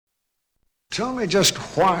Tell me just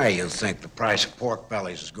why you think the price of pork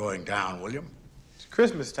bellies is going down, William. It's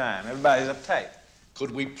Christmas time. Everybody's uptight.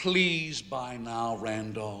 Could we please buy now,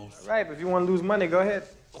 Randolph? All right, but if you want to lose money, go ahead.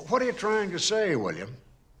 What are you trying to say, William?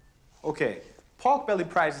 Okay, pork belly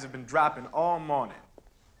prices have been dropping all morning,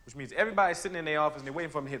 which means everybody's sitting in their office and they're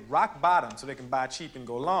waiting for them to hit rock bottom so they can buy cheap and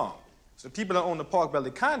go long. So the people that own the pork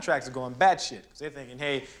belly contracts are going batshit because they're thinking,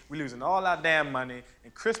 hey, we're losing all our damn money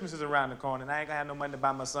and Christmas is around the corner and I ain't gonna have no money to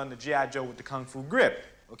buy my son the G.I. Joe with the Kung Fu grip,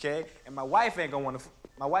 okay? And my wife ain't gonna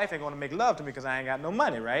make love to me because I ain't got no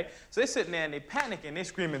money, right? So they're sitting there and they panicking, they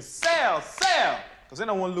screaming, sell, sell, because they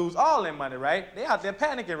don't want to lose all their money, right? They out there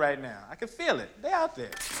panicking right now. I can feel it. They out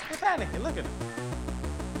there. They're panicking. Look at them.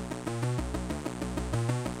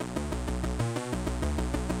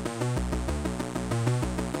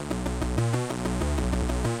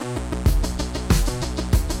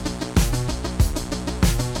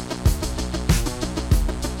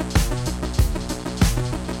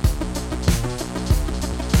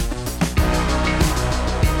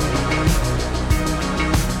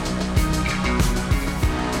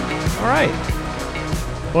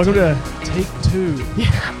 Welcome to Take Two.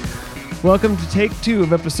 Yeah. Welcome to Take Two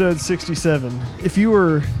of episode 67. If you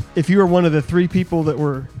were one of the three people that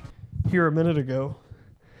were here a minute ago,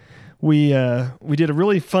 we did a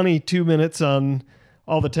really funny 2 minutes on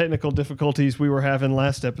all the technical difficulties we were having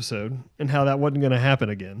last episode and how that wasn't going to happen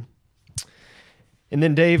again. And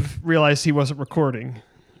then Dave realized he wasn't recording.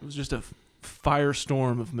 It was just a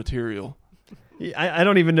firestorm of material. I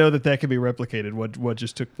don't even know that could be replicated, what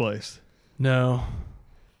just took place. No,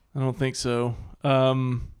 I don't think so. Why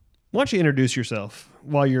don't you introduce yourself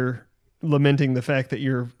while you're lamenting the fact that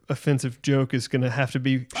your offensive joke is going to have to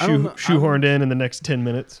be shoehorned in the next 10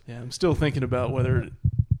 minutes? Yeah, I'm still thinking about whether it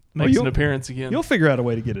makes an appearance again. You'll figure out a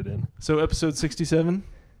way to get it in. So episode 67?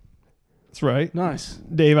 That's right. Nice.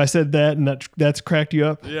 Dave, I said that, and that's cracked you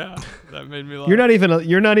up? Yeah, that made me laugh.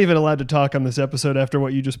 You're not even allowed to talk on this episode after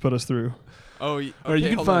what you just put us through. Oh, okay, or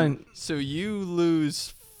you can find... On. So you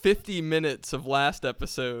lose 50 minutes of last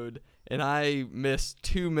episode, and I missed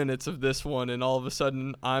 2 minutes of this one, and all of a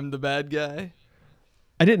sudden, I'm the bad guy?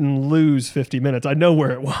 I didn't lose 50 minutes. I know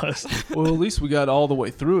where it was. Well, at least we got all the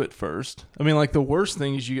way through it first. I mean, like, the worst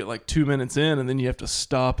thing is you get like 2 minutes in, and then you have to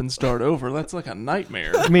stop and start over. That's like a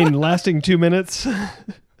nightmare. I mean, lasting 2 minutes?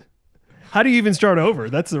 How do you even start over?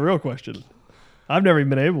 That's the real question. I've never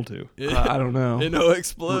even been able to. I don't know. It'll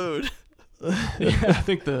explode. Yeah, I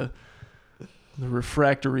think the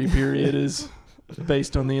refractory period is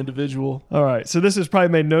based on the individual. All right, so this has probably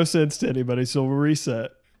made no sense to anybody, so we'll reset.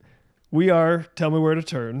 We are Tell Me Where to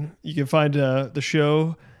Turn. You can find the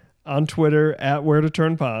show on Twitter at Where to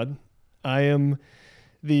Turn Pod. I am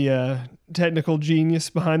the technical genius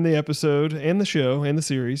behind the episode and the show and the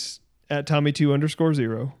series at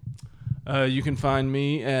Tommy2_0. You can find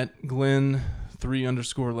me at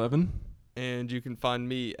Glenn3_11. And you can find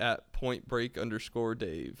me at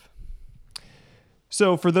PointBreak_Dave.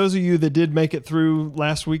 So for those of you that did make it through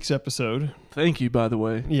last week's episode. Thank you, by the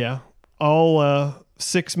way. Yeah. All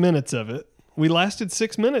 6 minutes of it. We lasted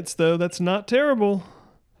 6 minutes, though. That's not terrible.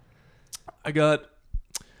 I got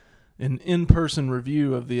an in-person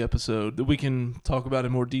review of the episode that we can talk about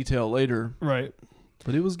in more detail later. Right.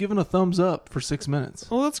 But it was given a thumbs up for 6 minutes.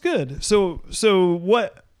 Well, that's good. So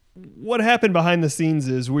what happened behind the scenes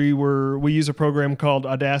is we use a program called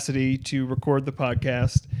Audacity to record the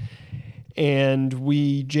podcast, and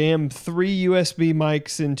we jammed 3 USB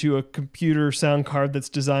mics into a computer sound card that's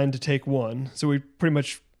designed to take one. So we pretty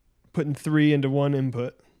much putting 3 into one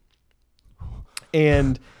input.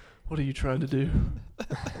 And what are you trying to do?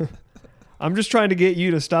 I'm just trying to get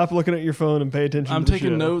you to stop looking at your phone and pay attention I'm to the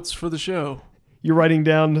taking show. notes for the show. You're writing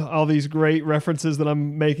down all these great references that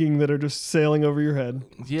I'm making that are just sailing over your head.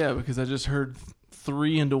 Yeah, because I just heard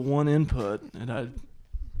 3 into one input, and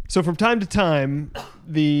So from time to time,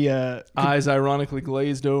 the eyes ironically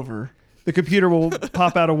glazed over. The computer will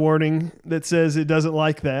pop out a warning that says it doesn't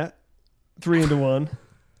like that. 3 into 1.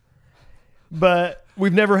 But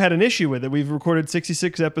we've never had an issue with it. We've recorded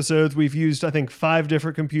 66 episodes. We've used, I think, 5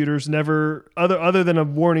 different computers. Never, other than a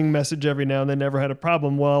warning message every now and then, never had a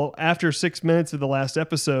problem. Well, after 6 minutes of the last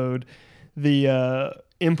episode, the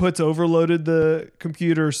inputs overloaded the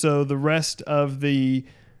computer, so the rest of the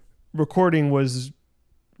recording was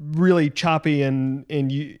really choppy and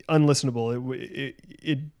unlistenable.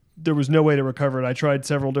 There was no way to recover it. I tried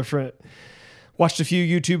watched a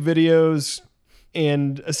few YouTube videos,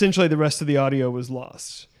 and essentially the rest of the audio was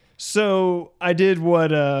lost. So I did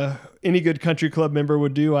what any good country club member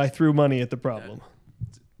would do. I threw money at the problem.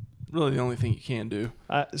 Really the only thing you can do.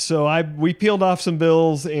 We peeled off some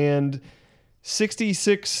bills, and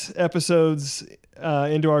 66 episodes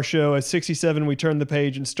into our show. At 67, we turn the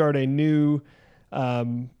page and start a new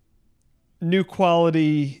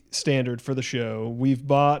quality standard for the show. We've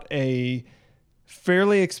bought a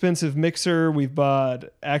fairly expensive mixer. We've bought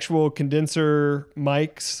actual condenser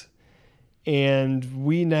mics, and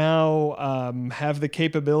we now have the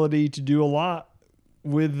capability to do a lot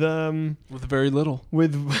with very little.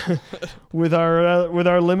 with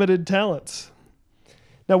our limited talents.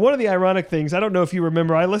 Now, one of the ironic things, I don't know if you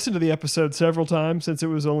remember, I listened to the episode several times since it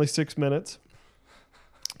was only 6 minutes.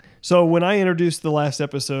 So when I introduced the last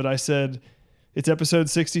episode, I said, it's episode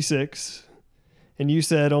 66, and you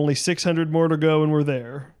said only 600 more to go and we're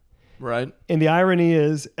there. Right. And the irony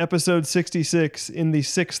is, episode 66 in the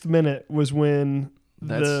 6th minute was when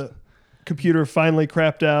the computer finally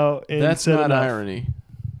crapped out and that's said not enough. irony.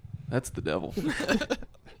 That's the devil.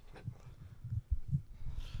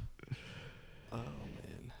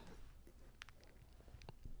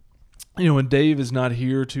 You know, when Dave is not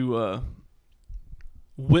here to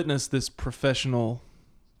witness this professional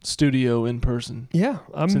studio in person, Yeah,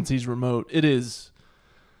 since he's remote,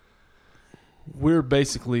 we're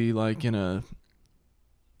basically like in a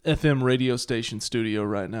FM radio station studio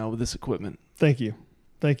right now with this equipment. Thank you.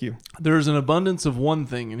 There's an abundance of one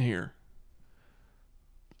thing in here.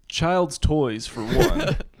 Child's toys, for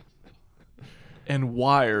one. And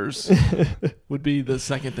wires would be the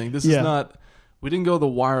second thing. This is not... We didn't go the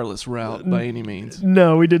wireless route by any means.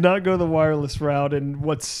 No, we did not go the wireless route. And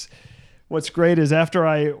what's great is after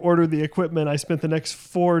I ordered the equipment, I spent the next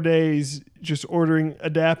 4 days just ordering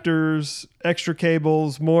adapters, extra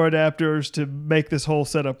cables, more adapters to make this whole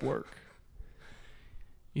setup work.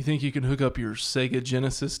 You think you can hook up your Sega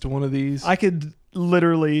Genesis to one of these? I could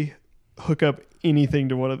literally hook up anything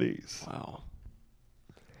to one of these. Wow.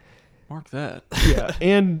 Mark that. Yeah.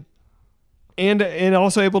 And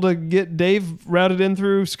also able to get Dave routed in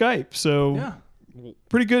through Skype. So Yeah.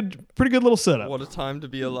 pretty good little setup. What a time to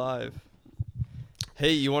be alive.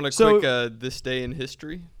 Hey, you want a So- quick this day in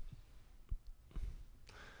history?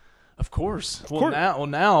 Of course. course.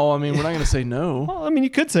 Now, I mean, we're not going to say no. Well, I mean, you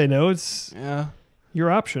could say no. It's Yeah.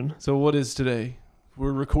 your option. So what is today?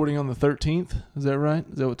 We're recording on the 13th. Is that right?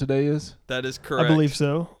 Is that what today is? That is correct. I believe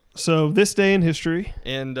so. So this day in history.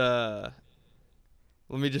 And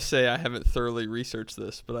let me just say I haven't thoroughly researched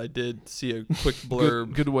this, but I did see a quick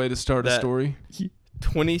blurb. Good way to start a that- story.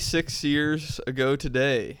 26 years ago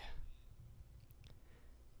today,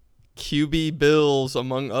 QB Bills,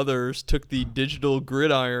 among others, took the digital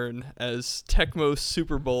gridiron as Tecmo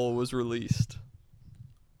Super Bowl was released.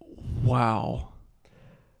 Wow.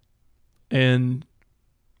 And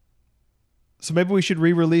So maybe we should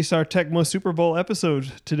re-release our Tecmo Super Bowl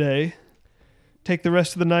episode today. Take the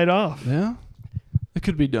rest of the night off. yeah, it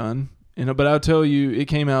could be done. But I'll tell you, it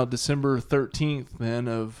came out December 13th, man,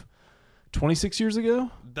 of 26 years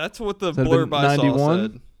ago. That's what the That'd have blurb been I saw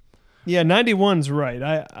 91? said. Yeah, 91's right.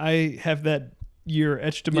 I have that year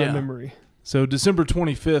etched in my Yeah. memory. So December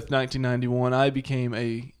 25th, 1991, I became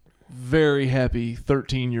a very happy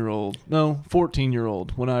 14-year-old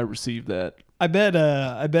when I received that. I bet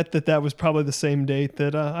that was probably the same date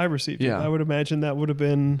that I received it. Yeah. I would imagine that would have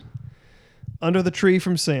been under the tree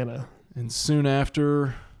from Santa. And soon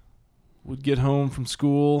after, would get home from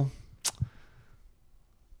school,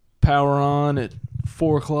 power on at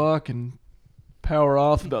 4 o'clock and power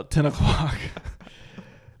off about 10 o'clock.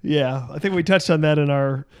 Yeah, I think we touched on that in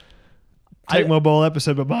our Tecmo Bowl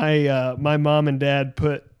episode, but my mom and dad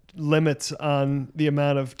put limits on the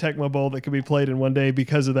amount of Tecmo Bowl that could be played in one day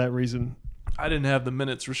because of that reason. I didn't have the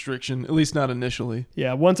minutes restriction, at least not initially.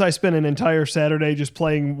 Yeah, once I spent an entire Saturday just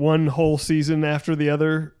playing one whole season after the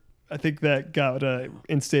other, I think that got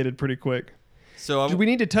instated pretty quick. So Do we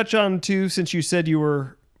need to touch on, too, since you said you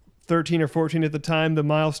were 13 or 14 at the time, the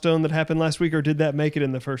milestone that happened last week, or did that make it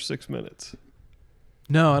in the first 6 minutes?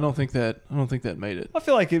 No, I don't think that made it. I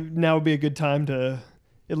feel like now would be a good time to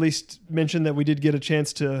at least mention that we did get a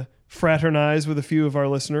chance to fraternize with a few of our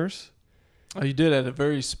listeners. Oh, you did at a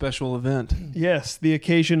very special event. Yes, the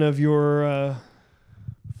occasion of your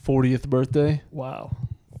 40th birthday. wow.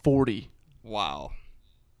 40. wow.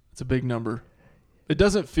 It's a big number. It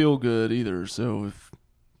doesn't feel good either. So if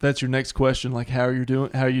that's your next question, like how are you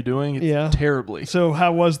doing? It's Yeah. terribly. So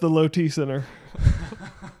how was the Low T Center?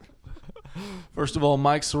 First of all,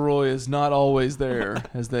 Mike Soroy is not always there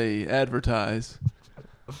as they advertise.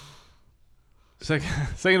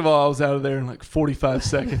 Second of all, I was out of there in like 45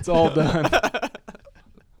 seconds, all done.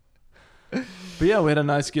 But yeah, we had a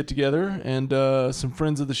nice get together and some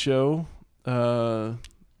friends of the show.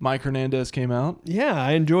 Mike Hernandez came out. Yeah,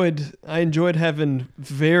 I enjoyed having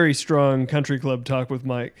very strong country club talk with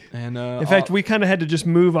Mike. And in fact, we kind of had to just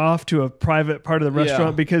move off to a private part of the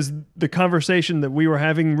restaurant because the conversation that we were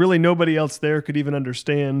having, really nobody else there could even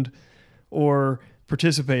understand or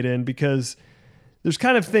participate in, because there's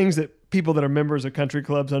kind of things that people that are members of country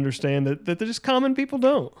clubs understand that they're just common people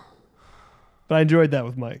don't. But I enjoyed that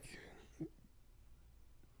with Mike.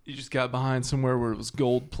 You just got behind somewhere where it was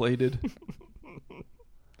gold plated.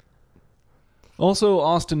 Also,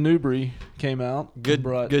 Austin Newbury came out. Good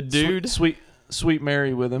dude. Sweet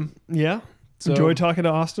Mary with him. Yeah. So, enjoyed talking to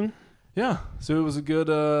Austin. Yeah. So it was a good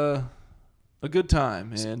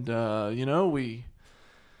time, and we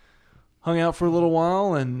hung out for a little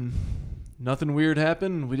while, and nothing weird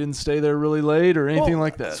happened. We didn't stay there really late or anything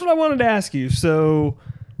like that. That's what I wanted to ask you. So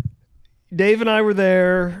Dave and I were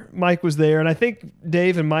there. Mike was there, and I think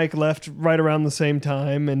Dave and Mike left right around the same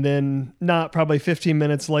time. And then, not probably 15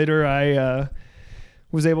 minutes later, I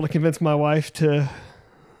was able to convince my wife to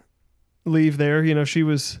leave there. You know, she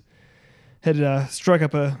had struck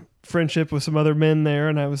up a friendship with some other men there,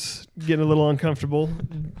 and I was getting a little uncomfortable.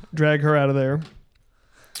 Drag her out of there.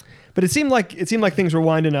 But it seemed like things were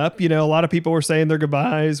winding up. You know, a lot of people were saying their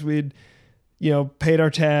goodbyes. We'd, paid our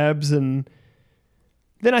tabs, and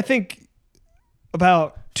then I think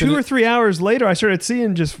about 2 or 3 hours later, I started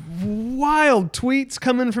seeing just wild tweets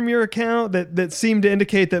coming from your account that seemed to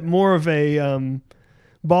indicate that more of a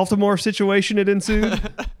Baltimore situation had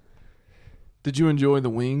ensued. Did you enjoy the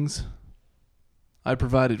wings? I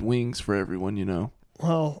provided wings for everyone,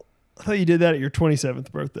 Well, I thought you did that at your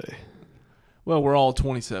 27th birthday. Well, we're all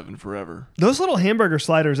 27 forever. Those little hamburger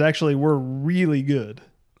sliders actually were really good.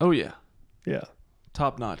 Oh, yeah. Yeah.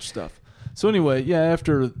 Top-notch stuff. So anyway, yeah,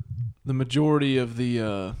 after the majority of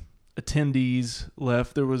the attendees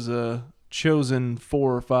left, there was a chosen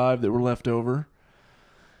 4 or 5 that were left over.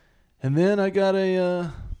 And then I got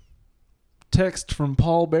a text from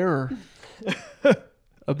Paul Bearer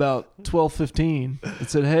about 12:15. It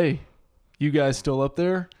said, "Hey, you guys still up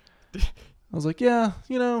there?" I was like, "Yeah,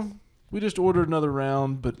 we just ordered another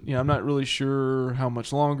round, but I'm not really sure how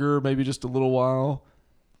much longer, maybe just a little while."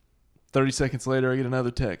 30 seconds later, I get another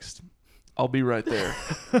text. "I'll be right there."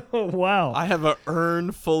 Oh, wow. I have an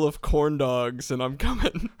urn full of corn dogs, and I'm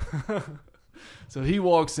coming. So he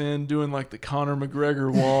walks in doing like the Conor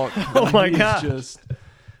McGregor walk. Oh my God.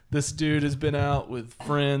 This dude has been out with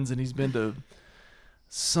friends, and he's been to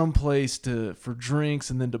some place for drinks,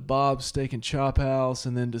 and then to Bob's Steak and Chop House,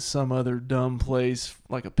 and then to some other dumb place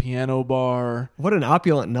like a piano bar. What an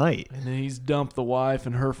opulent night. And then he's dumped the wife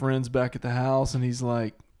and her friends back at the house, and he's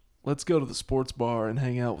like, "Let's go to the sports bar and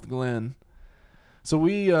hang out with Glenn." So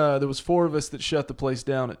we there was 4 of us that shut the place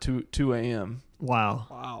down at 2 a.m.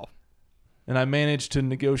 Wow. And I managed to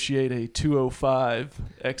negotiate a 2:05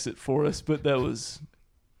 exit for us, but that was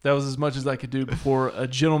as much as I could do before a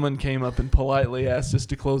gentleman came up and politely asked us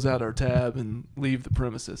to close out our tab and leave the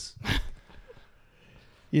premises.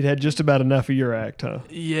 You'd had just about enough of your act, huh?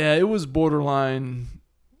 Yeah, it was borderline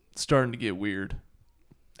starting to get weird.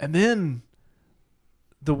 And then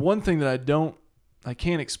the one thing that I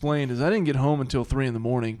can't explain is I didn't get home until 3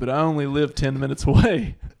 a.m, but I only lived 10 minutes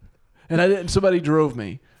away. And somebody drove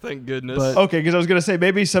me. Thank goodness. But- Okay, because I was going to say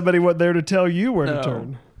maybe somebody wasn't there to tell you where to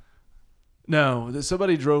turn. No,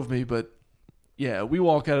 somebody drove me, but yeah, we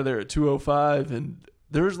walk out of there at 2:05, and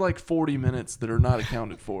there's like 40 minutes that are not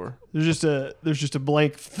accounted for. There's just a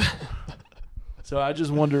blank. So I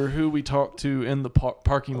just wonder who we talked to in the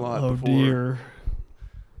parking lot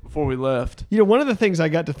before we left. One of the things I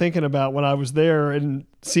got to thinking about when I was there and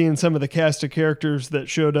seeing some of the cast of characters that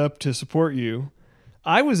showed up to support you,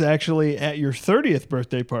 I was actually at your 30th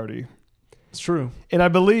birthday party. It's true. And I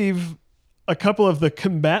believe a couple of the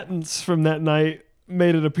combatants from that night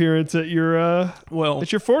made an appearance at your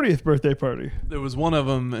 40th birthday party. There was one of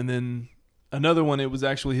them, and then another one, it was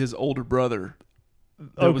actually his older brother.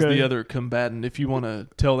 That was the other combatant, if you want to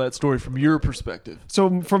tell that story from your perspective.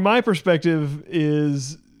 So from my perspective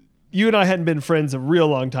is you and I hadn't been friends a real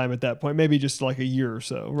long time at that point, maybe just like a year or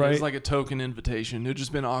so, right? It was like a token invitation. It had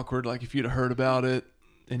just been awkward, like if you'd have heard about it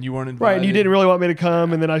and you weren't invited. Right, and you didn't really want me to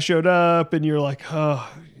come, and then I showed up, and you're like, "Oh,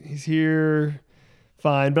 he's here."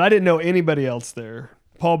 Fine, but I didn't know anybody else there.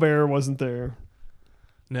 Paul Bearer wasn't there.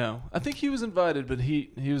 No, I think he was invited, but he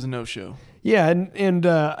was a no-show. Yeah, and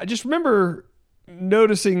I just remember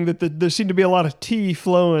noticing that there seemed to be a lot of tea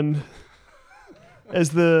flowing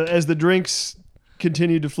as the drinks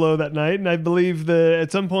continued to flow that night, and I believe that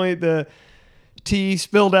at some point the tea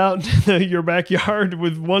spilled out into your backyard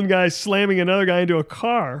with one guy slamming another guy into a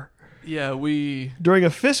car. Yeah, during a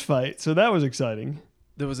fist fight, so that was exciting.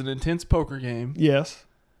 There was an intense poker game. Yes.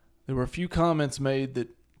 there were a few comments made that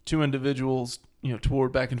two individuals,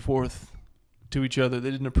 toward back and forth to each other, they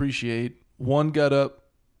didn't appreciate. One got up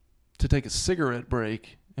to take a cigarette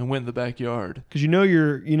break and went in the backyard. Because you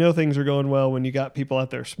know things are going well when you got people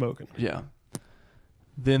out there smoking. Yeah.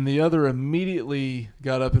 Then the other immediately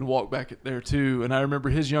got up and walked back there too. And I remember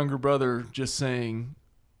his younger brother just saying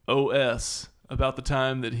OS about the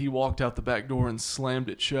time that he walked out the back door and slammed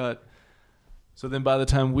it shut. So then by the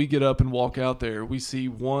time we get up and walk out there, we see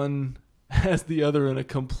one has the other in a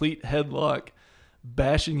complete headlock,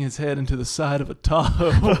 bashing his head into the side of a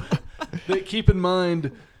Tahoe that, keep in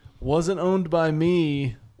mind, wasn't owned by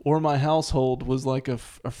me or my household, was like a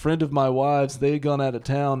friend of my wife's. They had gone out of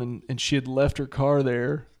town and she had left her car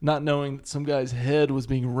there, not knowing that some guy's head was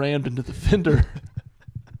being rammed into the fender.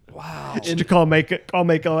 Wow. Did you call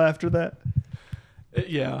Mako after that?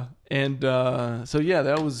 Yeah. And so, yeah,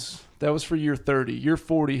 that was for year 30. Year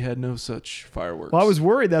 40 had no such fireworks. Well, I was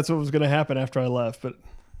worried that's what was going to happen after I left, but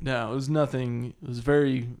no, it was nothing. It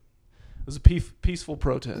was a peaceful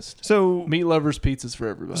protest. so Meat lovers, pizzas for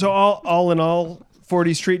everybody. so all in all,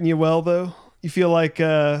 40's treating you well though. You feel like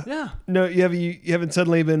yeah. no, you haven't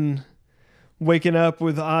suddenly been waking up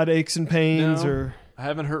with odd aches and pains No. or I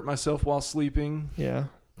haven't hurt myself while sleeping. yeah,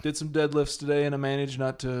 Did some deadlifts today, and I managed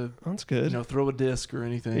not to, that's good. throw a disc or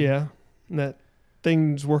anything. Yeah, and that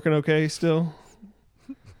thing's working okay still.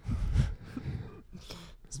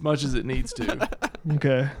 As much as it needs to,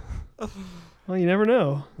 Okay. Well, you never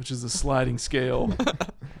know. which is a sliding scale,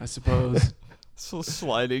 I suppose. So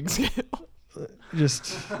sliding scale.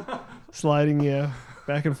 Just sliding, yeah,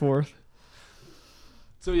 back and forth.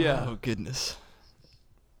 So yeah, Oh goodness.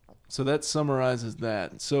 so that summarizes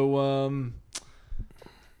that. So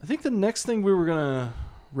I think the next thing we were gonna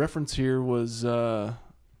reference here was I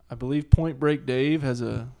believe Point Break Dave has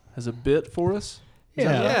a bit for us. Is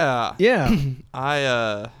that right? Yeah.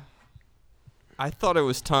 Yeah. I thought it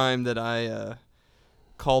was time that I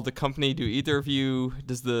called the company.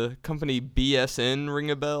 Does the company BSN ring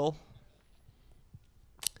a bell?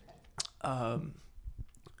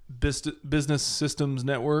 Business Systems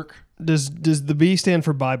Network. Does the B stand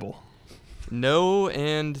for Bible? No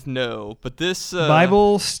and no. But this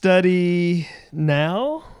Bible Study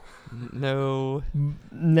Now? No.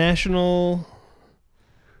 National.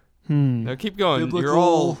 No, keep going. You're Biblical-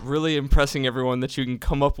 all really impressing everyone that you can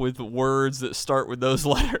come up with words that start with those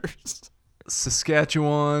letters.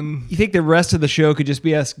 Saskatchewan. You think the rest of the show could just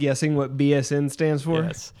be us guessing what BSN stands for?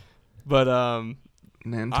 Yes. But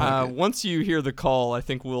Nantucket. once you hear the call, I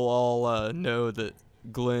think we'll all know that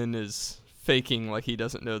Glenn is faking like he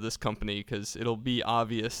doesn't know this company, because it'll be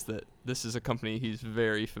obvious that this is a company he's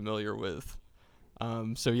very familiar with.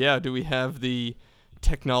 So yeah, do we have the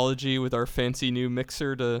technology with our fancy new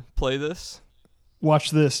mixer to play this? Watch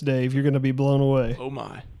this, Dave. You're going to be blown away. Oh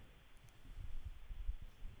my.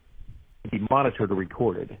 Be monitored or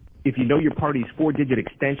recorded. If you know your party's 4-digit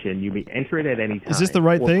extension, you may enter it at any time. Is this the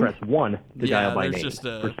right or thing? Press 1 to Yeah, dial by there's name. just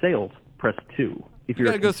a- For sales, press 2. If You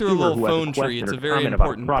you're gotta go through a consumer little who has phone tree. question It's or a very comment about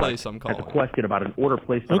important product, place I'm has a calling. question about an order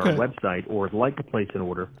placed on Okay. our website or would like to place an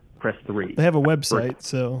order, press 3. They have a website,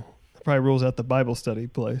 so that probably rules out the Bible study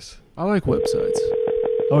place. I like websites.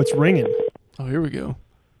 Oh, it's ringing. Oh, here we go.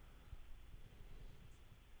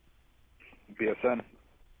 BSN.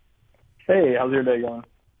 Hey, how's your day going?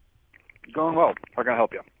 Going well. How can I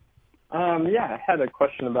help you? Yeah, I had a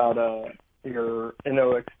question about your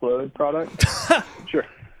Inno Explode product. Sure.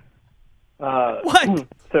 What?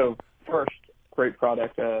 So first, great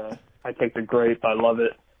product. I take the grape. I love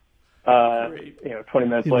it. 20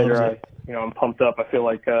 minutes He later, loves I'm pumped up. I feel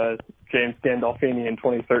like James Gandolfini in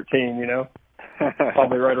 2013.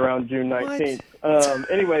 Probably right around June 19th.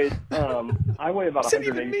 Anyways, I weigh about What's that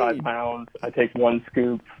even 185 mean? pounds. I take one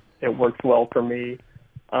scoop. It works well for me.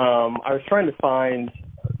 I was trying to find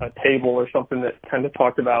a table or something that kind of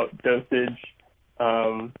talked about dosage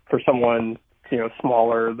for someone,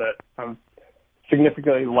 smaller, that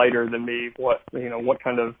significantly lighter than me. What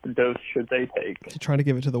kind of dose should they take? You trying to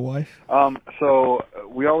give it to the wife? So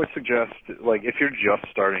we always suggest, like, if you're just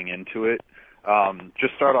starting into it,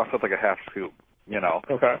 just start off with like a half scoop.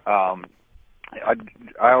 Okay. I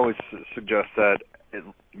always suggest that,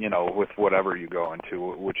 with whatever you go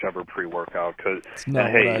into, whichever pre-workout, because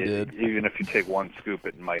not what I did. Even if you take one scoop,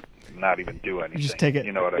 it might not even do anything. just take it.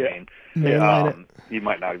 You know what I mean? Mainline it. You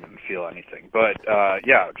might not even feel anything. But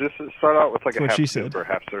just start out with like That's a what half she scoop said. or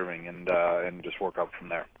half serving, and just work up from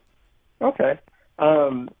there. Okay.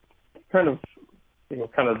 Kind of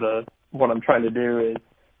what I'm trying to do is,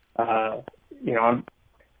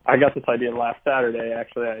 I got this idea last Saturday.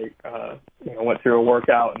 Actually, I went through a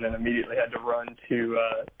workout and then immediately had to run to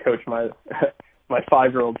coach my my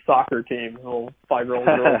 5-year-old soccer team, little 5-year-old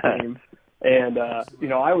girl team, and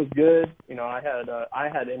I was good. I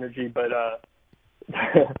had energy, but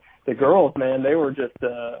the girls, man, they were just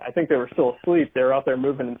I think they were still asleep. They were out there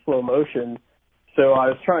moving in slow motion. So I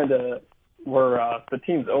was trying to. The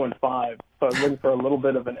team's 0-5, so I was looking for a little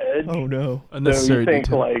bit of an edge. Oh no! So you think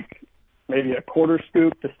like maybe a quarter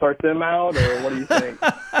scoop to start them out, or what do you think?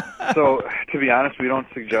 So, to be honest, we don't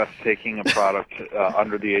suggest taking a product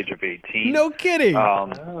under the age of 18. No kidding.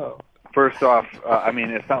 First off,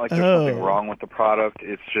 it's not like there's something wrong with the product.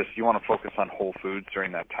 It's just you want to focus on whole foods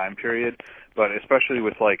during that time period. But especially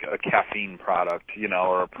with like a caffeine product,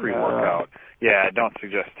 or a pre-workout, don't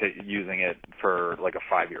suggest using it for like a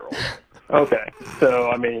 5-year-old. Okay. So,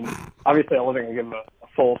 obviously I wasn't going to give him a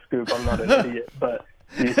full scoop. I'm not an idiot. But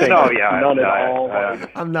do you think none at all?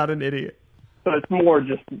 I'm not an idiot. So it's more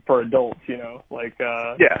just for adults, like...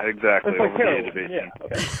 yeah, exactly. It's like over the age of 18. Yeah,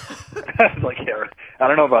 okay. It's like heroin. I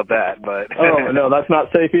don't know about that, but... Oh, no, that's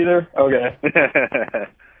not safe either? Okay.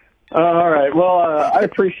 All right. Well, I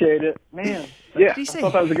appreciate it. Man, yeah. I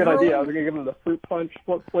thought that was a good idea. I was going to give him the fruit punch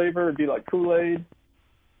flavor. It'd be like Kool-Aid.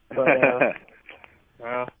 But,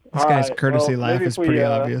 this guy's courtesy laugh is pretty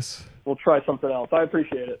obvious. We'll try something else. I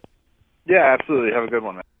appreciate it. Yeah, absolutely. Have a good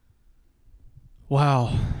one, man.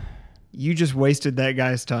 Wow. You just wasted that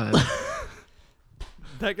guy's time.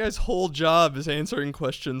 That guy's whole job is answering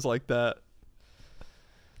questions like that.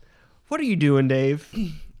 What are you doing, Dave?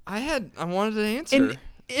 I wanted an answer.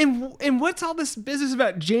 And what's all this business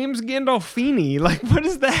about James Gandolfini? Like, what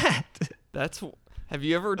is that? Have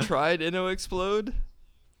you ever tried InnoExplode?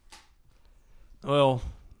 Well,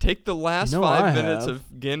 take the last 5 I minutes have. of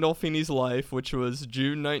Gandolfini's life, which was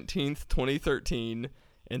June 19th, 2013,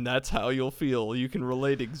 and that's how you'll feel. You can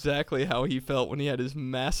relate exactly how he felt when he had his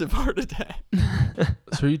massive heart attack.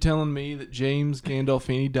 So are you telling me that James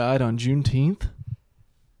Gandolfini died on Juneteenth?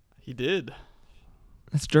 He did.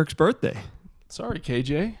 That's Dirk's birthday. Sorry,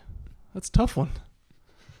 KJ. That's a tough one.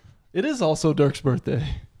 It is also Dirk's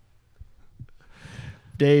birthday.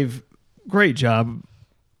 Dave, great job.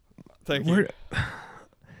 Thank you.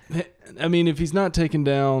 If he's not taking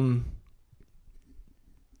down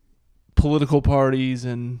political parties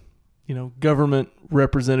and, government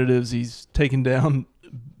representatives, he's taking down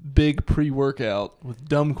big pre-workout with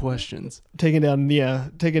dumb questions. Taking down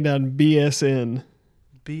BSN.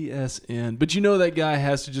 BSN. But that guy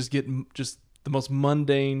has to just get just the most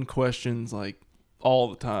mundane questions like all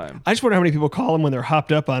the time. I just wonder how many people call him when they're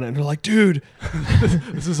hopped up on it and they're like, dude,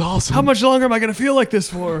 this is awesome. How much longer am I going to feel like this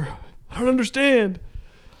for? I don't understand.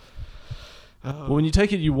 Well, when you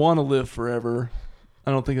take it, you want to live forever.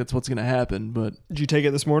 I don't think that's what's going to happen, but... Did you take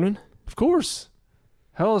it this morning? Of course.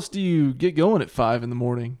 How else do you get going at 5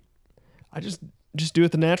 a.m? I just do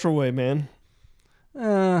it the natural way, man.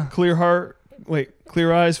 Clear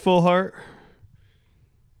eyes, full heart.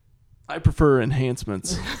 I prefer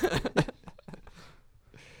enhancements.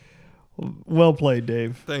 Well played,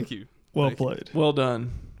 Dave. Thank you. Well played. Well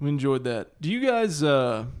done. We enjoyed that. Do you guys,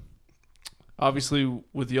 obviously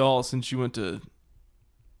with y'all, since you went to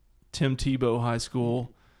Tim Tebow High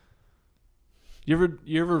School,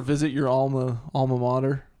 you ever visit your alma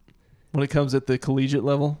mater when it comes at the collegiate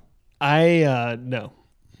level? No.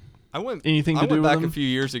 I went with back them? a few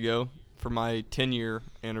years ago for my 10-year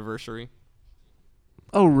anniversary.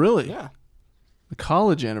 Oh, really? Yeah. The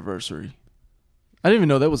college anniversary. I didn't even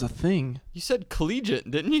know that was a thing. You said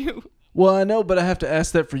collegiate, didn't you? Well, I know, but I have to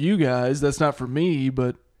ask that for you guys. That's not for me,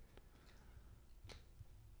 but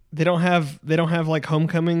they don't have like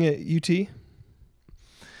homecoming at UT?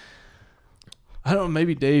 I don't know,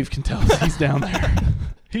 maybe Dave can tell us. He's down there.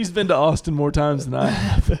 He's been to Austin more times than I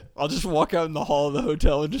have. I'll just walk out in the hall of the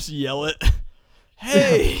hotel and just yell it.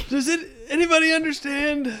 Hey, does anybody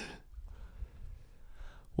understand?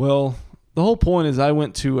 Well, the whole point is I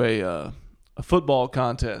went to a football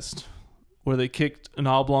contest where they kicked an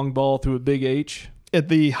oblong ball through a big H at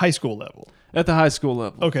the high school level. At the high school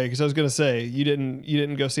level. Okay, because I was gonna say you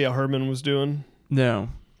didn't go see how Herman was doing. No,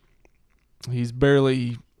 he's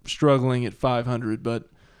barely struggling at 500. But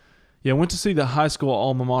yeah, I went to see the high school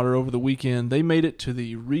alma mater over the weekend. They made it to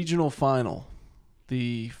the regional final,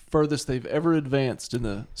 the furthest they've ever advanced in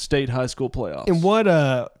the state high school playoffs. In what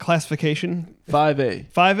classification?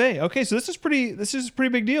 5A. 5A. Okay, so this is a pretty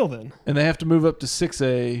big deal then. And they have to move up to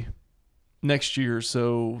 6A next year,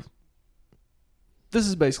 so this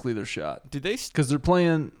is basically their shot. Did they? Because they're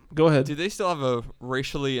playing. Go ahead. Do they still have a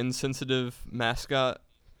racially insensitive mascot?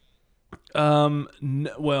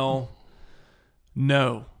 Well,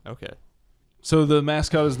 no. Okay. So the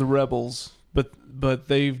mascot is the Rebels, but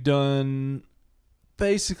they've done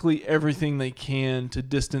basically everything they can to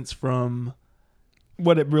distance from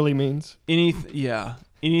what it really means.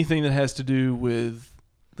 Anything that has to do with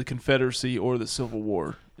the Confederacy or the Civil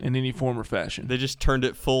War in any form or fashion. They just turned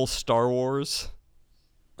it full Star Wars.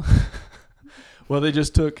 Well, they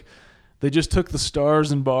just took the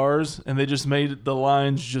stars and bars and they just made the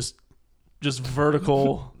lines just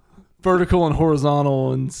vertical and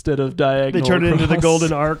horizontal instead of diagonal. They turned it into the across.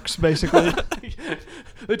 golden arcs, basically.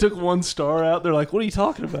 They took one star out. They're like, "What are you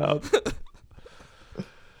talking about?"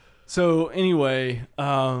 So anyway,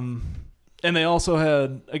 and they also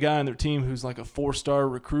had a guy on their team who's like a 4-star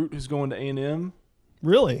recruit who's going to A&M.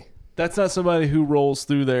 Really? That's not somebody who rolls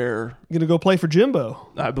through there. Gonna go play for Jimbo?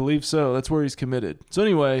 I believe so. That's where he's committed. So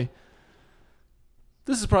anyway,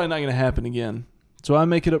 this is probably not going to happen again. So I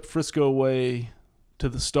make it up Frisco way to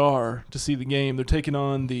the Star to see the game. They're taking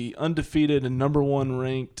on the undefeated and number 1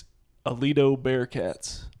 ranked Aledo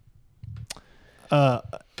Bearcats.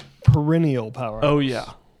 Perennial power. Oh,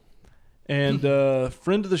 yeah. And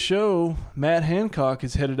friend of the show, Matt Hancock,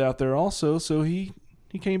 is headed out there also, so he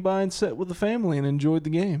came by and sat with the family and enjoyed the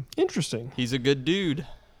game. Interesting. He's a good dude.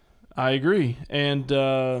 I agree. And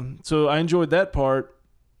so I enjoyed that part.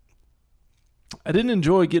 I didn't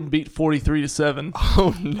enjoy getting beat 43-7.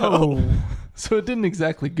 Oh, no. So it didn't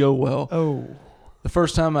exactly go well. Oh. The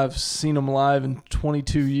first time I've seen them live in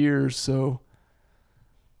 22 years, so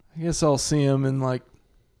I guess I'll see them in like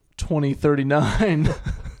 2039.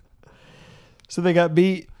 So they got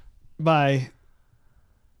beat by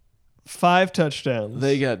 5 touchdowns.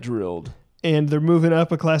 They got drilled. And they're moving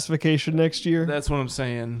up a classification next year. That's what I'm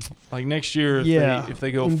saying. Like next year, if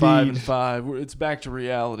they go indeed. 5-5, it's back to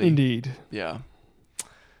reality. Indeed. Yeah.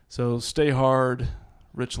 So stay hard,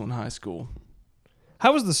 Richland High School.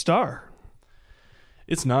 How was the Star?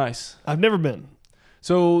 It's nice. I've never been.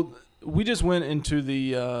 So we just went into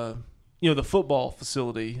the the football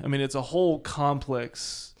facility. I mean, it's a whole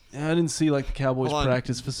complex. I didn't see like the Cowboys Hold on.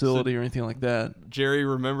 practice facility or anything like that. Jerry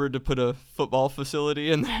remembered to put a football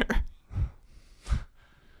facility in there.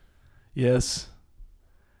 Yes.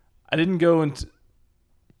 I didn't go into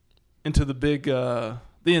the big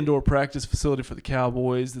the indoor practice facility for the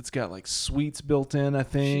Cowboys that's got like suites built in, I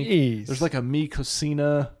think. Jeez. There's like a Mi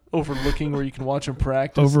Cocina overlooking where you can watch them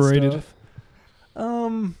practice. Overrated.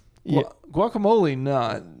 And stuff. Guacamole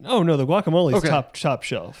not. Oh no, the guacamole's Okay. top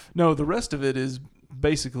shelf. No, the rest of it is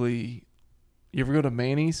basically. You ever go to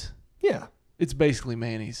Manny's? Yeah. It's basically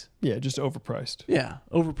Manny's. Yeah, just overpriced. Yeah,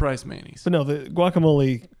 overpriced Manny's. But no, the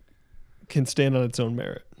guacamole can stand on its own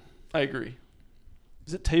merit. I agree.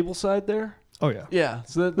 Is it tableside there? Oh yeah. Yeah.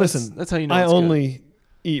 So Listen, that's how you know. I it's only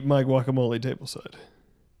eat my guacamole tableside. good.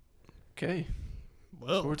 Okay.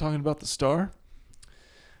 Well, So we're talking about the Star.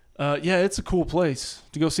 Yeah, it's a cool place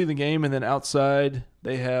to go see the game, and then outside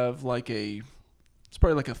they have it's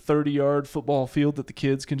probably like a 30-yard football field that the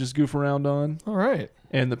kids can just goof around on, All right.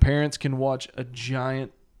 and the parents can watch a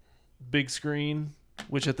giant big screen,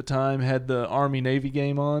 which at the time had the Army-Navy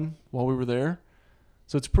game on while we were there.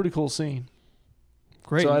 So it's a pretty cool scene.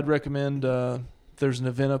 Great. So I'd recommend if there's an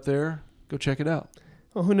event up there, go check it out.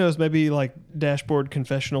 Well, who knows? Maybe like Dashboard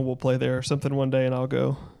Confessional will play there or something one day, and I'll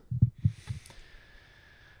go.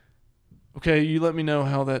 Okay, you let me know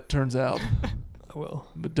how that turns out, I will.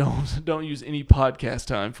 but don't use any podcast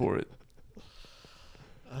time for it.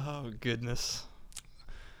 oh goodness.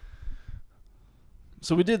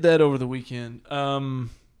 So we did that over the weekend.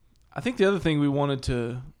 I think the other thing we wanted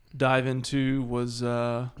to dive into was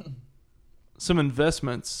some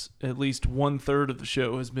investments. At least 1/3 of the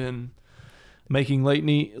show has been making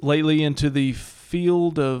lately into the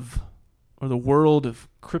field of or the world of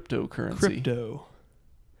cryptocurrency. Crypto.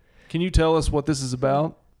 Can you tell us what this is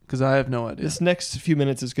about? Because I have no idea. This next few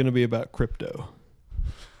minutes is going to be about crypto.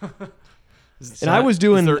 Is And I was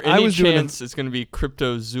doing- Is there I any was doing a- chance it's going to be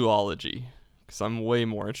cryptozoology? Because I'm way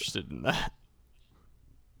more interested in that.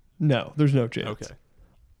 No, there's no chance. Okay.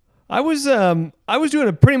 I was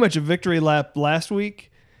doing pretty much a victory lap last week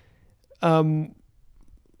on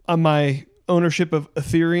my ownership of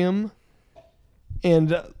Ethereum.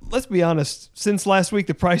 And let's be honest, since last week,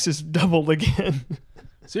 the price has doubled again.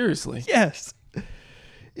 Seriously. Yes.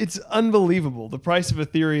 It's unbelievable. The price of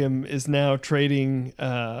Ethereum is now trading.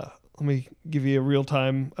 Let me give you a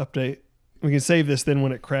real-time update. We can save this then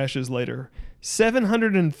when it crashes later.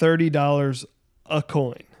 $730 a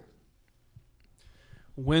coin.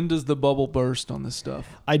 When does the bubble burst on this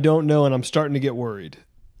stuff? I don't know, and I'm starting to get worried.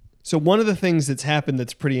 So one of the things that's happened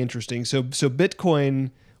that's pretty interesting. So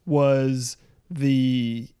Bitcoin was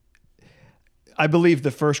I believe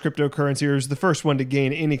the first cryptocurrency, or was the first one to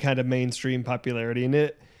gain any kind of mainstream popularity, and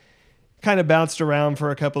it kind of bounced around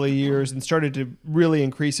for a couple of years and started to really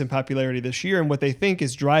increase in popularity this year. And what they think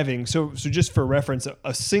is driving, so just for reference,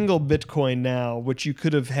 a single Bitcoin now, which you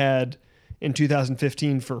could have had in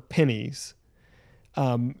 2015 for pennies,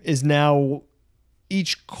 is now,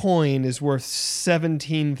 each coin is worth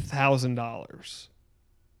 $17,000.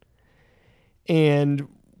 And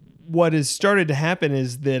what has started to happen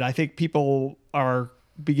is that I think people are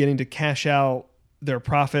beginning to cash out their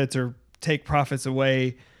profits or take profits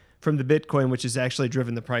away from the Bitcoin, which has actually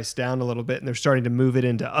driven the price down a little bit. And they're starting to move it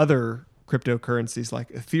into other cryptocurrencies like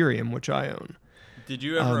Ethereum, which I own. Did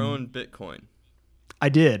you ever own Bitcoin? I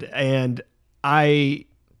did. And I...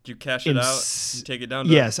 Did you cash it out? You take it down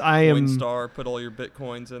to yes, I am. Coinstar, put all your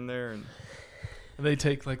Bitcoins in there. And they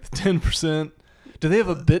take like the 10%. Do they have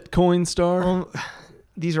a Bitcoin star?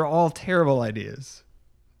 These are all terrible ideas.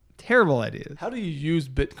 Terrible ideas. How do you use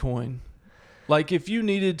Bitcoin? Like if you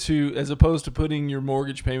needed to, as opposed to putting your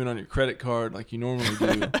mortgage payment on your credit card like you normally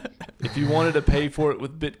do, if you wanted to pay for it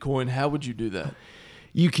with Bitcoin, how would you do that?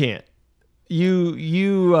 You can't.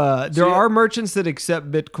 There are merchants that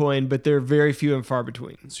accept Bitcoin, but they're very few and far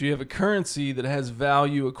between. So you have a currency that has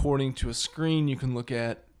value according to a screen you can look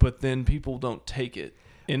at, but then people don't take it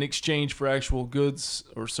in exchange for actual goods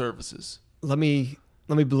or services. Let me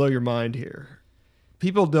blow your mind here.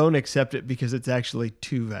 People don't accept it because it's actually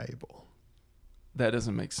too valuable. That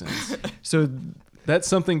doesn't make sense. So that's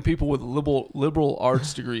something people with liberal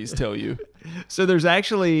arts degrees tell you. So there's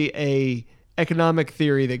actually a economic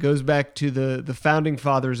theory that goes back to the founding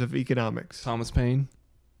fathers of economics. Thomas Paine.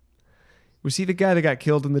 Was he the guy that got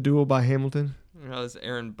killed in the duel by Hamilton? That was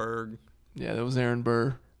Aaron Berg. Yeah, that was Aaron Burr.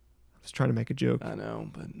 I was trying to make a joke. I know,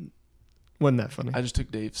 but wasn't that funny? I just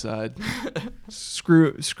took Dave's side.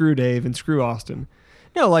 Screw Dave and screw Austin.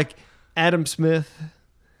 No, like Adam Smith,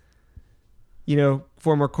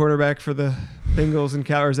 former quarterback for the Bengals and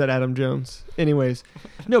Cowboys. That Adam Jones. Anyways,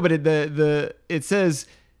 no, but it says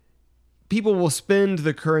people will spend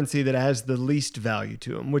the currency that has the least value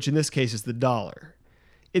to them, which in this case is the dollar.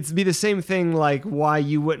 It'd be the same thing like why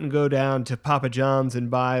you wouldn't go down to Papa John's and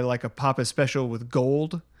buy like a Papa Special with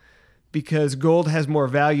gold, because gold has more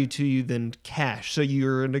value to you than cash. So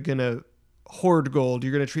you're going to hoard gold.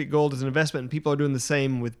 You're going to treat gold as an investment, and people are doing the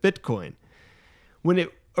same with Bitcoin. When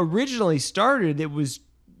it originally started, it was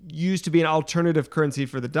used to be an alternative currency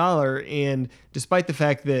for the dollar, and despite the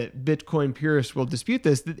fact that Bitcoin purists will dispute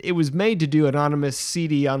this, it was made to do anonymous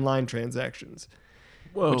CD online transactions.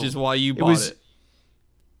 Whoa. Which is why you bought it.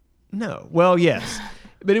 No. Well, yes.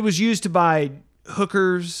 But it was used to buy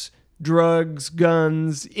hookers, drugs,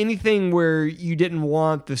 guns, anything where you didn't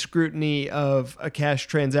want the scrutiny of a cash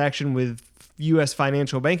transaction with U.S.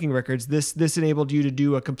 financial banking records. This enabled you to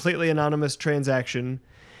do a completely anonymous transaction.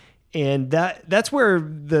 And that's where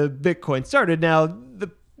the Bitcoin started. Now,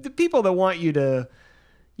 the people that want you to,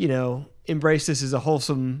 embrace this as a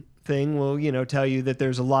wholesome thing will, tell you that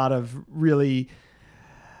there's a lot of really,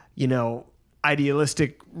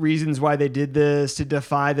 idealistic reasons why they did this, to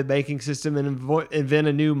defy the banking system and invent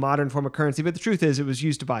a new modern form of currency. But the truth is it was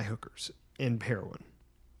used to buy hookers and heroin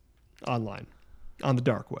online on the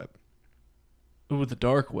dark web. With the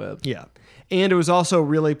dark web. Yeah. And it was also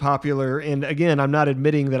really popular. And again, I'm not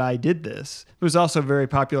admitting that I did this. It was also very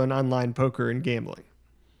popular in online poker and gambling.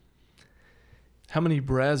 How many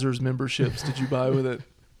Brazzers memberships did you buy with it?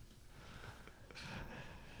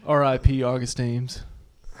 R.I.P. August Ames.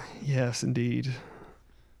 Yes, indeed.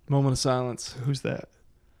 Moment of silence. Who's that?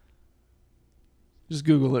 Just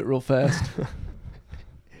Google it real fast.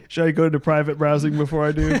 Should I go into private browsing before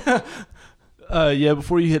I do? Yeah,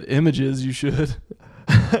 before you hit images, you should.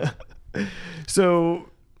 So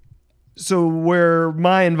where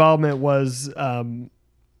my involvement was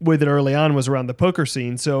with it early on was around the poker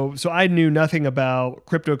scene. So I knew nothing about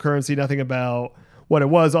cryptocurrency, nothing about what it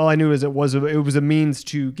was. All I knew is it was a means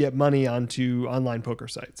to get money onto online poker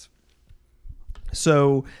sites.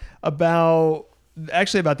 So about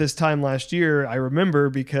this time last year, I remember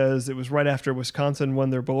because it was right after Wisconsin won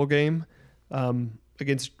their bowl game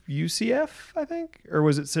against UCF, I think, or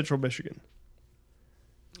was it Central Michigan?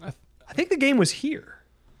 I think the game was here.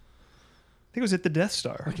 I think it was at the Death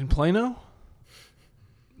Star. Like in Plano?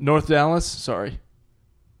 North Dallas? Sorry.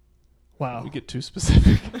 Wow. We get too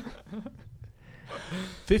specific.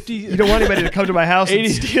 50. You don't want anybody to come to my house and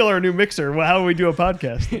steal our new mixer. Well, how do we do a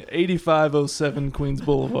podcast? 8507 Queens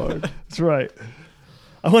Boulevard. That's right.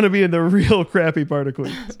 I want to be in the real crappy part of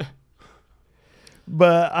Queens.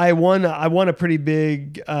 But I won a pretty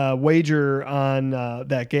big wager on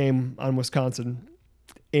that game on Wisconsin,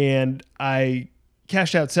 and I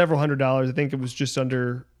cashed out several $100s. I think it was just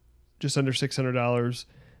under $600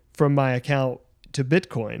 from my account to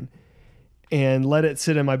Bitcoin. and let it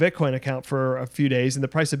sit in my Bitcoin account for a few days. And the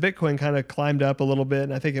price of Bitcoin kind of climbed up a little bit.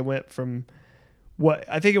 And I think it went from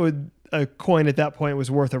a coin at that point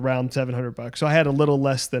was worth around $700. So I had a little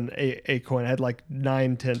less than a coin. I had like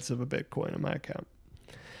 9/10 of a Bitcoin in my account.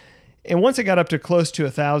 And once it got up to close to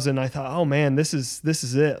 1,000, I thought, oh man, this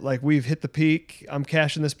is it. Like, we've hit the peak. I'm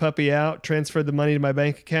cashing this puppy out, transferred the money to my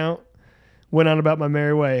bank account, went on about my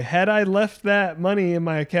merry way. Had I left that money in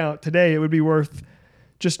my account today, it would be worth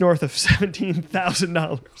just north of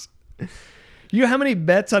 $17,000. You know how many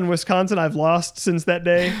bets on Wisconsin I've lost since that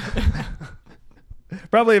day?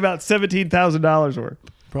 Probably about $17,000 worth.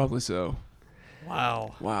 Probably so.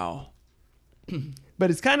 Wow. But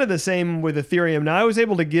it's kind of the same with Ethereum. Now, I was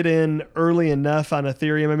able to get in early enough on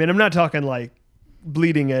Ethereum. I mean, I'm not talking like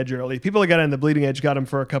bleeding edge early. People that got in the bleeding edge got them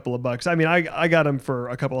for a couple of bucks. I mean, I got them for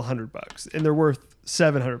a couple of $100, and they're worth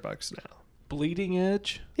 $700 now. Bleeding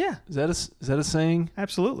edge? Yeah. Is that a saying?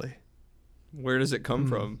 Absolutely. Where does it come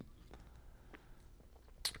from?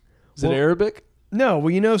 Is it Arabic? No. Well,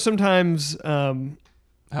 you know, sometimes How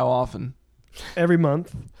often? every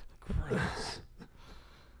month.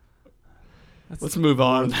 Let's move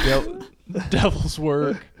on. Devil's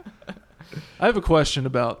work. I have a question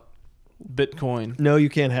about Bitcoin. No, you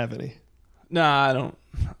can't have any. Nah, I don't.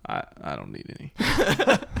 I don't need any.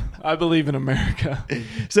 I believe in America.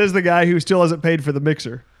 Says the guy who still hasn't paid for the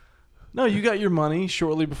mixer. No, you got your money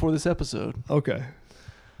shortly before this episode. Okay.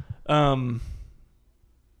 Um,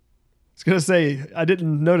 I was going to say, I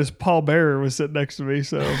didn't notice Paul Bearer was sitting next to me,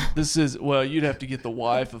 so. This is, well, you'd have to get the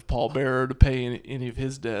wife of Paul Bearer to pay any of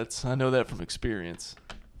his debts. I know that from experience.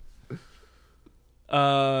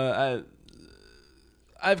 I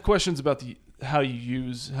have questions about how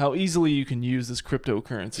easily you can use this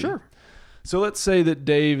cryptocurrency. Sure. So let's say that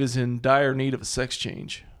Dave is in dire need of a sex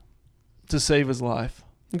change to save his life.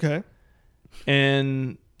 Okay.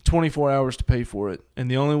 And 24 hours to pay for it. And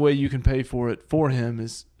the only way you can pay for it for him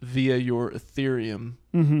is via your Ethereum,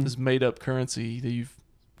 this made-up currency that you've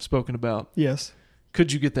spoken about. Yes.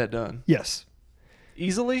 Could you get that done? Yes.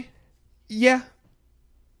 Easily? Yeah.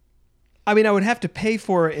 I mean, I would have to pay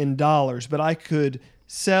for it in dollars, but I could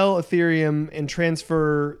sell Ethereum and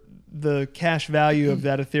transfer the cash value of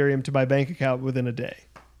that Ethereum to my bank account within a day.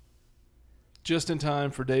 Just in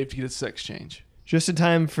time for Dave to get his sex change. Just in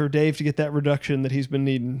time for Dave to get that reduction that he's been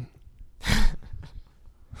needing.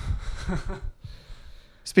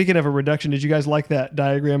 Speaking of a reduction, did you guys like that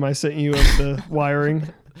diagram I sent you of the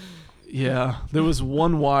wiring? Yeah, there was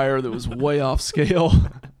one wire that was way off scale.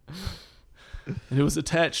 And it was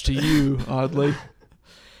attached to you, oddly.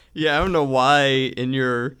 Yeah, I don't know why in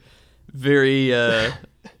your very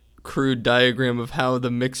crude diagram of how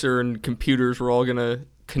the mixer and computers were all going to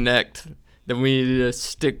connect, that we needed a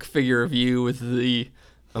stick figure of you with the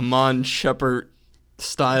Amon Shepard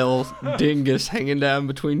style dingus hanging down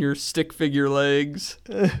between your stick figure legs.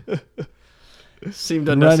 Seemed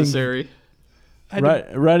unnecessary.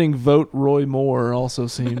 Writing vote Roy Moore also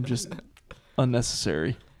seemed just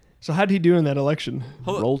unnecessary. So how'd he do in that election?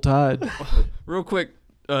 Roll Tide. Real quick,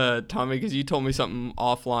 Tommy, because you told me something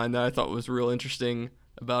offline that I thought was real interesting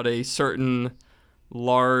about a certain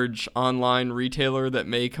large online retailer that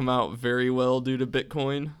may come out very well due to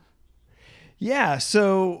Bitcoin. Yeah,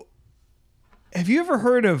 so have you ever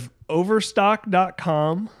heard of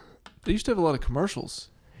Overstock.com? They used to have a lot of commercials.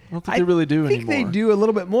 I don't think they really do anymore. I think they do a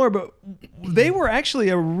little bit more, but they were actually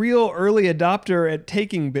a real early adopter at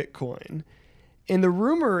taking Bitcoin. And the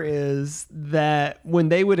rumor is that when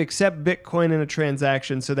they would accept Bitcoin in a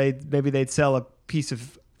transaction, so they'd sell a piece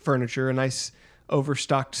of furniture, a nice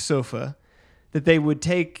overstocked sofa, that they would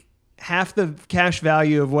take half the cash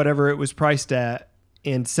value of whatever it was priced at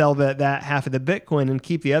and sell that half of the Bitcoin and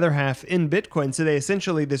keep the other half in Bitcoin. So they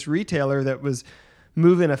essentially, this retailer that was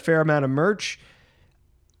moving a fair amount of merch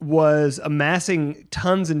was amassing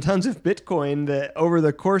tons and tons of Bitcoin that over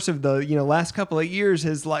the course of the last couple of years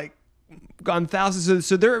has like gone thousands.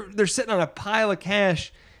 So they're sitting on a pile of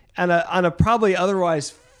cash on a probably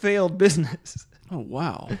otherwise failed business. Oh,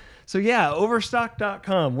 wow. So yeah,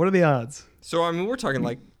 Overstock.com. What are the odds? So, I mean, we're talking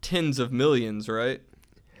like tens of millions, right?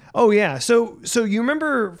 Oh, yeah. So you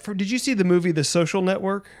remember, did you see the movie The Social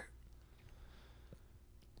Network?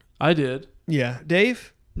 I did. Yeah.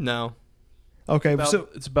 Dave? No. Okay.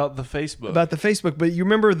 It's about the Facebook. About the Facebook. But you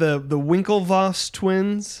remember the Winklevoss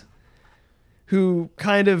twins who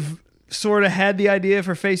kind of sort of had the idea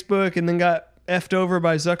for Facebook and then got effed over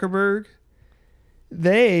by Zuckerberg?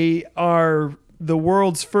 They are the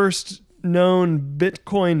world's first known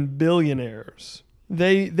Bitcoin billionaires.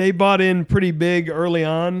 They bought in pretty big early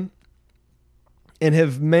on and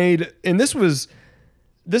have made, and this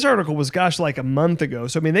article was like a month ago.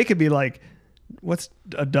 So I mean they could be like what's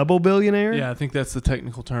a double billionaire? Yeah, I think that's the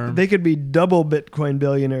technical term. They could be double Bitcoin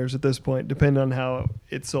billionaires at this point, depending on how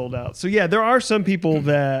it sold out. So yeah, there are some people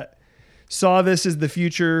that saw this as the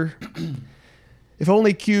future. If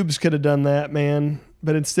only Cubes could have done that, man.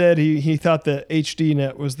 But instead, he thought that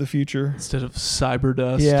HDNet was the future. Instead of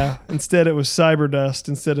Cyberdust. Yeah, instead it was Cyberdust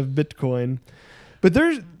instead of Bitcoin. But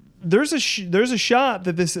there's a shot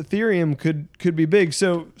that this Ethereum could be big.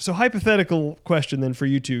 So hypothetical question then for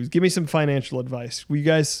you two. Give me some financial advice. Will you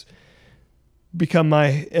guys become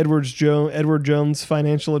my Edward Jones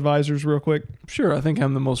financial advisors real quick? Sure, I think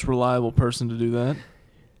I'm the most reliable person to do that.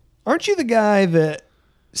 Aren't you the guy that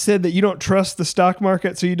said that you don't trust the stock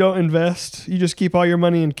market, so you don't invest? You just keep all your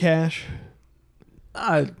money in cash?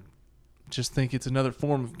 I just think it's another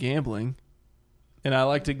form of gambling. And I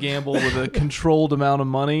like to gamble with a controlled amount of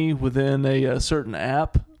money within a certain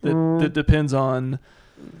app that depends on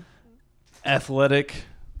athletic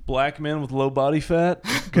black men with low body fat.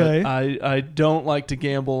 Okay. But I don't like to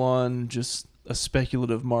gamble on just a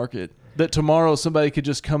speculative market. That tomorrow somebody could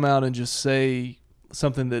just come out and just say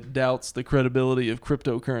something that doubts the credibility of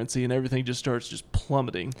cryptocurrency and everything just starts just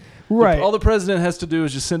plummeting. Right. All the president has to do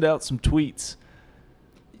is just send out some tweets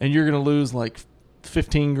and you're going to lose like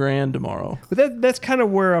 15 grand tomorrow. But that's kind of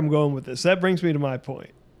where I'm going with this. That brings me to my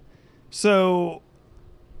point. So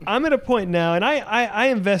I'm at a point now, and I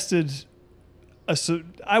invested,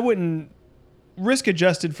 I wouldn't risk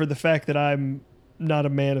adjusted for the fact that I'm not a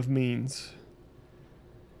man of means.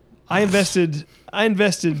 I invested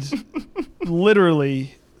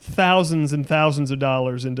literally thousands and thousands of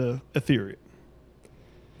dollars into Ethereum.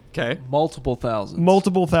 Okay. Multiple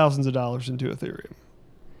thousands of dollars into Ethereum.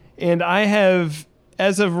 And I have,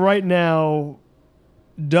 as of right now,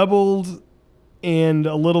 doubled and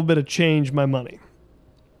a little bit of change my money.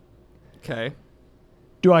 Okay.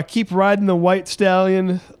 Do I keep riding the white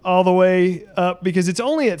stallion all the way up? Because it's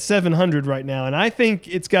only at 700 right now, and I think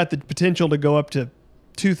it's got the potential to go up to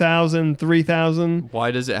 2,000, 3,000.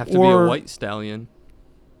 Why does it have to be a white stallion?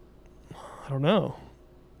 I don't know.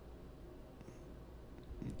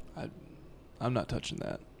 I'm not touching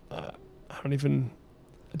that. I don't even...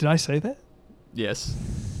 Did I say that? Yes.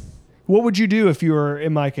 What would you do if you were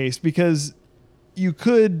in my case? Because you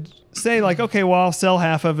could say like, okay, well, I'll sell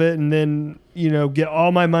half of it and then, get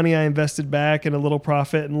all my money I invested back and a little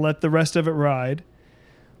profit and let the rest of it ride.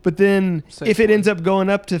 But then if it ends up going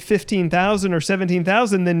up to 15,000 or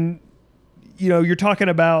 17,000, then, you're talking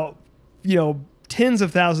about, tens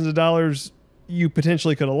of thousands of dollars you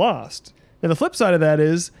potentially could have lost. And the flip side of that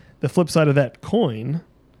is the flip side of that coin.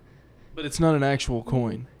 But it's not an actual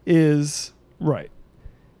coin. Is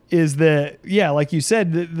that, like you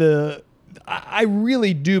said, I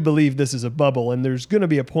really do believe this is a bubble, and there's going to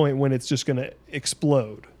be a point when it's just going to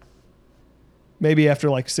explode. Maybe after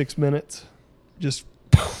like 6 minutes, just.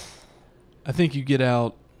 I think you get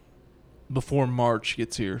out before March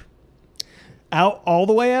gets here. Out all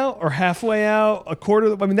the way out, or halfway out, a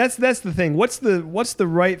quarter? I mean, that's the thing. What's the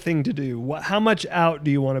right thing to do? How much out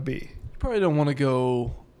do you want to be? You probably don't want to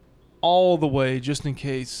go all the way, just in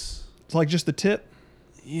case. It's like just the tip.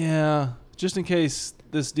 Yeah, just in case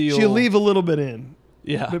this deal. So you leave a little bit in.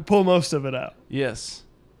 Yeah. But pull most of it out. Yes.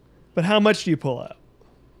 But how much do you pull out?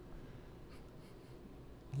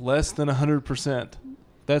 Less than 100%.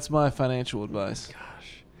 That's my financial advice.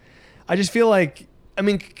 Gosh, I just feel like,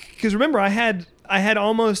 because remember, I had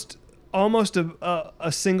almost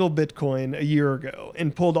a single Bitcoin a year ago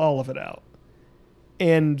and pulled all of it out,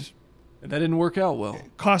 and that didn't work out well.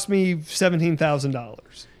 It cost me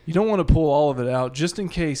 $17,000. You don't want to pull all of it out just in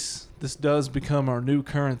case this does become our new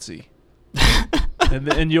currency.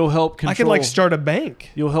 and you'll help control. I could start a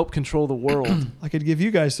bank. You'll help control the world. I could give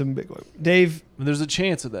you guys some Bitcoin. Dave, there's a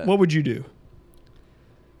chance of that. What would you do?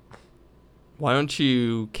 Why don't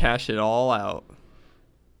you cash it all out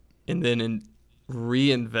and then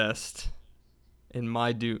reinvest in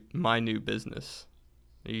my new business?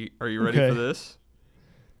 Are you ready for this?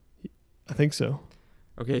 I think so.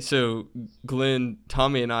 Okay, so Glenn,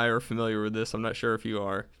 Tommy, and I are familiar with this. I'm not sure if you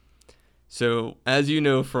are. So, as you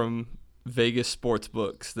know from Vegas sports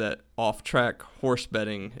books, that off-track horse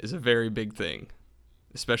betting is a very big thing,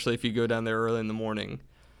 especially if you go down there early in the morning.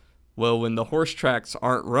 Well, when the horse tracks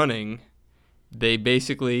aren't running, they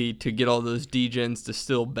basically, to get all those degens to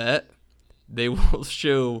still bet, they will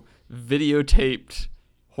show videotaped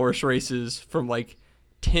horse races from like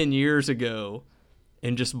 10 years ago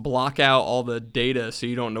and just block out all the data so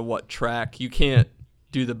you don't know what track. You can't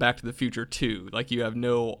do the Back to the Future 2. Like, you have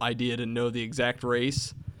no idea to know the exact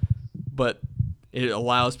race, but it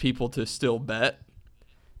allows people to still bet.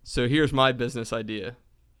 So here's my business idea.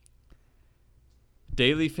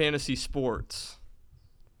 daily fantasy sports,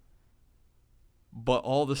 but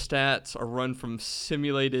all the stats are run from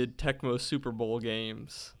simulated Tecmo Super Bowl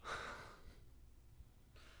games.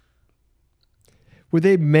 Would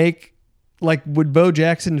they make, like, would Bo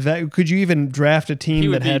Jackson, could you even draft a He team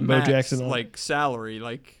would that had be Bo max, Jackson on it? like salary,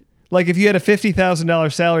 like Like if you had a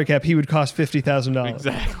 $50,000 salary cap, he would cost $50,000.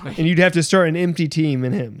 exactly. And you'd have to start an empty team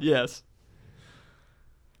in him. Yes.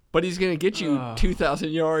 But he's going to get you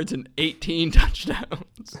 2,000 yards and 18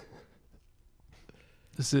 touchdowns.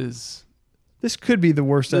 This could be the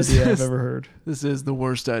worst idea I've ever heard. This is the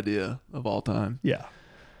worst idea of all time. Yeah.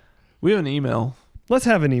 We have an email. Let's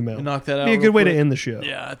have an email. We knock that out. Be a real good way quick. to end the show.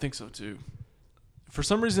 Yeah, I think so too. For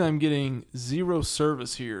some reason, I'm getting 0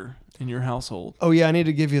 service here in your household. Oh, yeah, I need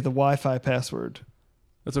to give you the Wi-Fi password.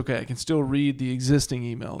 That's okay. I can still read the existing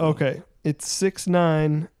email, though. Okay. It's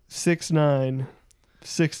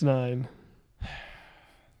 696969.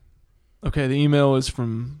 Okay, the email is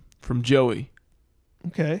from Joey.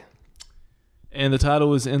 Okay. And the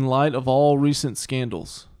title is In Light of All Recent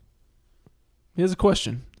Scandals. He has a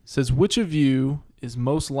question. It says, which of you is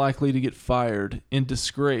most likely to get fired in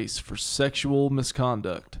disgrace for sexual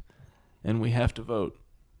misconduct? And we have to vote.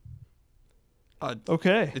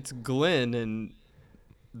 Okay. It's Glenn, and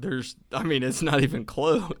it's not even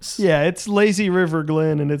close. Yeah, it's Lazy River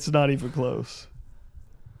Glen, and it's not even close.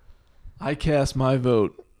 I cast my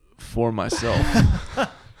vote for myself.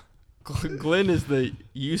 Glenn is the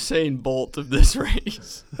Usain Bolt of this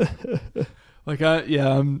race.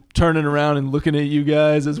 I'm turning around and looking at you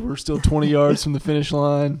guys as we're still 20 yards from the finish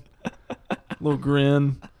line. Little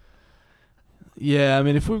grin. Yeah, I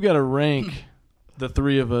mean, if we've got to rank the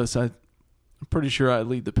three of us, I'm pretty sure I'd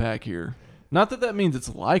lead the pack here. Not that means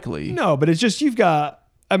it's likely. No, but it's just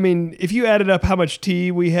if you added up how much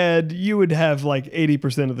tea we had, you would have like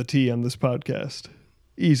 80% of the tea on this podcast.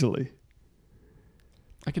 Easily.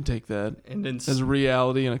 I can take that and then as a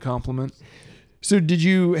reality and a compliment. So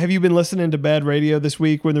have you been listening to Bad Radio this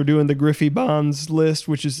week when they're doing the Griffey Bonds list,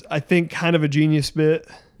 which is, I think, kind of a genius bit?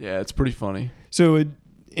 Yeah, it's pretty funny. So,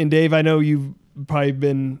 and Dave, I know you've probably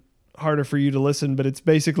been harder for you to listen, but it's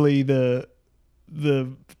basically the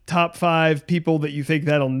top 5 people that you think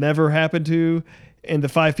that'll never happen to, and the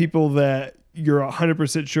 5 people that you're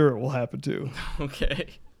 100% sure it will happen to. Okay.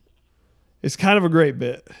 It's kind of a great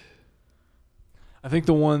bit. I think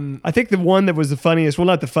the one that was the funniest, well,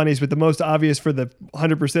 not the funniest, but the most obvious for the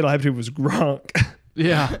 100% I'll have to was Gronk.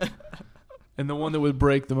 Yeah. And the one that would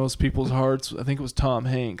break the most people's hearts, I think it was Tom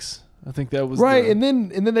Hanks. I think that was right. And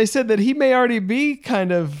then they said that he may already be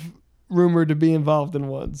kind of rumored to be involved in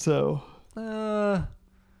one. So I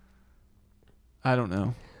don't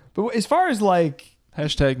know. But as far as like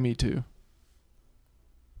 #me too.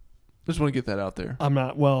 Just want to get that out there. I'm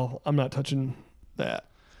not touching that,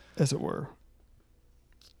 as it were.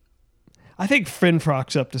 I think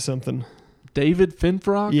Finfrock's up to something. David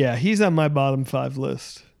Finfrock? Yeah, he's on my bottom 5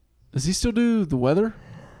 list. Does he still do the weather?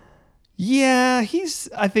 Yeah, he's,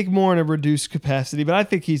 I think, more in a reduced capacity, but I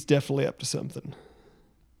think he's definitely up to something.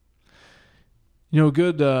 You know, a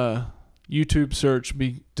good YouTube search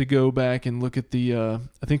be to go back and look at the, I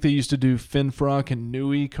think they used to do Finfrock and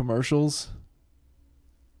Nui commercials.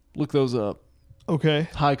 Look those up. Okay.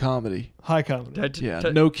 High comedy. High comedy.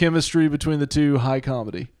 No chemistry between the two. High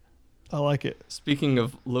comedy. I like it. Speaking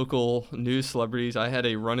of local news celebrities, I had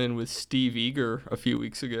a run-in with Steve Eager a few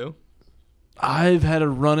weeks ago. I've had a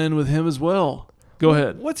run-in with him as well. Go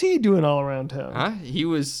ahead. What's he doing all around town? He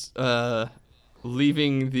was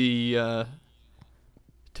leaving the,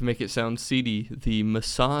 to make it sound seedy, the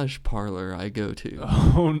massage parlor I go to.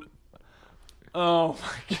 Oh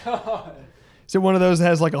my God. Is it one of those that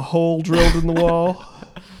has like a hole drilled in the wall?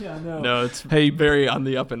 Yeah, I know. No, it's very on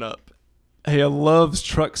the up and up. Hey, a Love's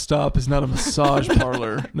truck stop is not a massage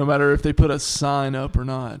parlor, no matter if they put a sign up or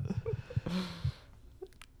not.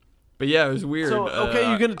 But yeah, it was weird. So,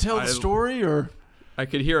 okay, you gonna tell the story, or? I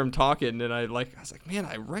could hear him talking, and I was like, man,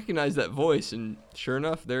 I recognize that voice, and sure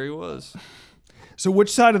enough, there he was. So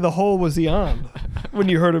which side of the hole was he on when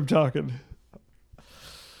you heard him talking?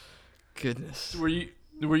 Goodness. Were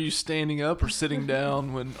you standing up or sitting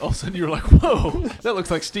down when all of a sudden you were like, whoa, that looks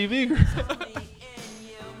like Steve Eager?